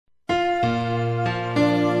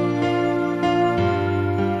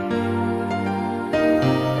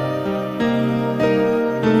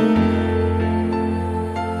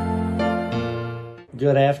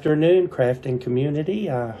Good afternoon, crafting community.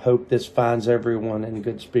 I hope this finds everyone in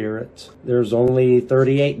good spirits. There's only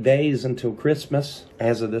 38 days until Christmas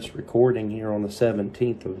as of this recording here on the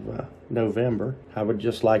 17th of November. I would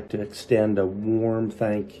just like to extend a warm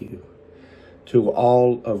thank you to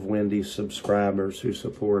all of Wendy's subscribers who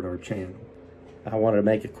support our channel. I want to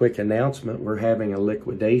make a quick announcement. We're having a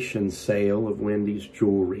liquidation sale of Wendy's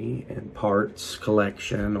jewelry and parts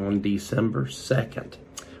collection on December 2nd.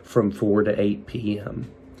 From 4 to 8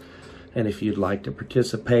 p.m. And if you'd like to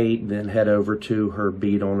participate, then head over to her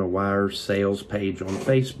Beat on a Wire sales page on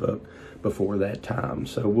Facebook before that time.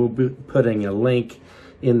 So we'll be putting a link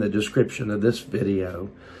in the description of this video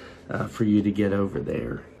for you to get over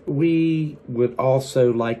there. We would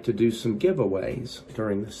also like to do some giveaways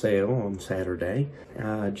during the sale on Saturday,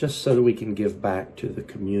 just so that we can give back to the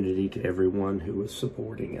community, to everyone who is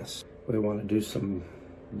supporting us. We want to do some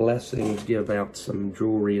blessings, give out some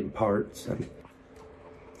jewelry and parts. And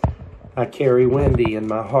I carry Wendy in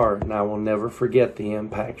my heart, and I will never forget the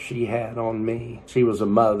impact she had on me. She was a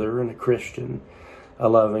mother and a Christian, a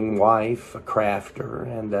loving wife, a crafter,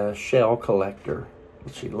 and a shell collector.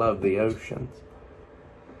 She loved the oceans.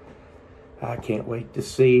 I can't wait to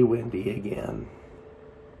see Wendy again,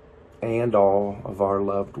 and all of our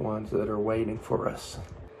loved ones that are waiting for us.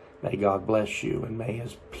 May God bless you, and may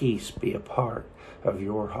His peace be a part of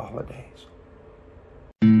your holidays.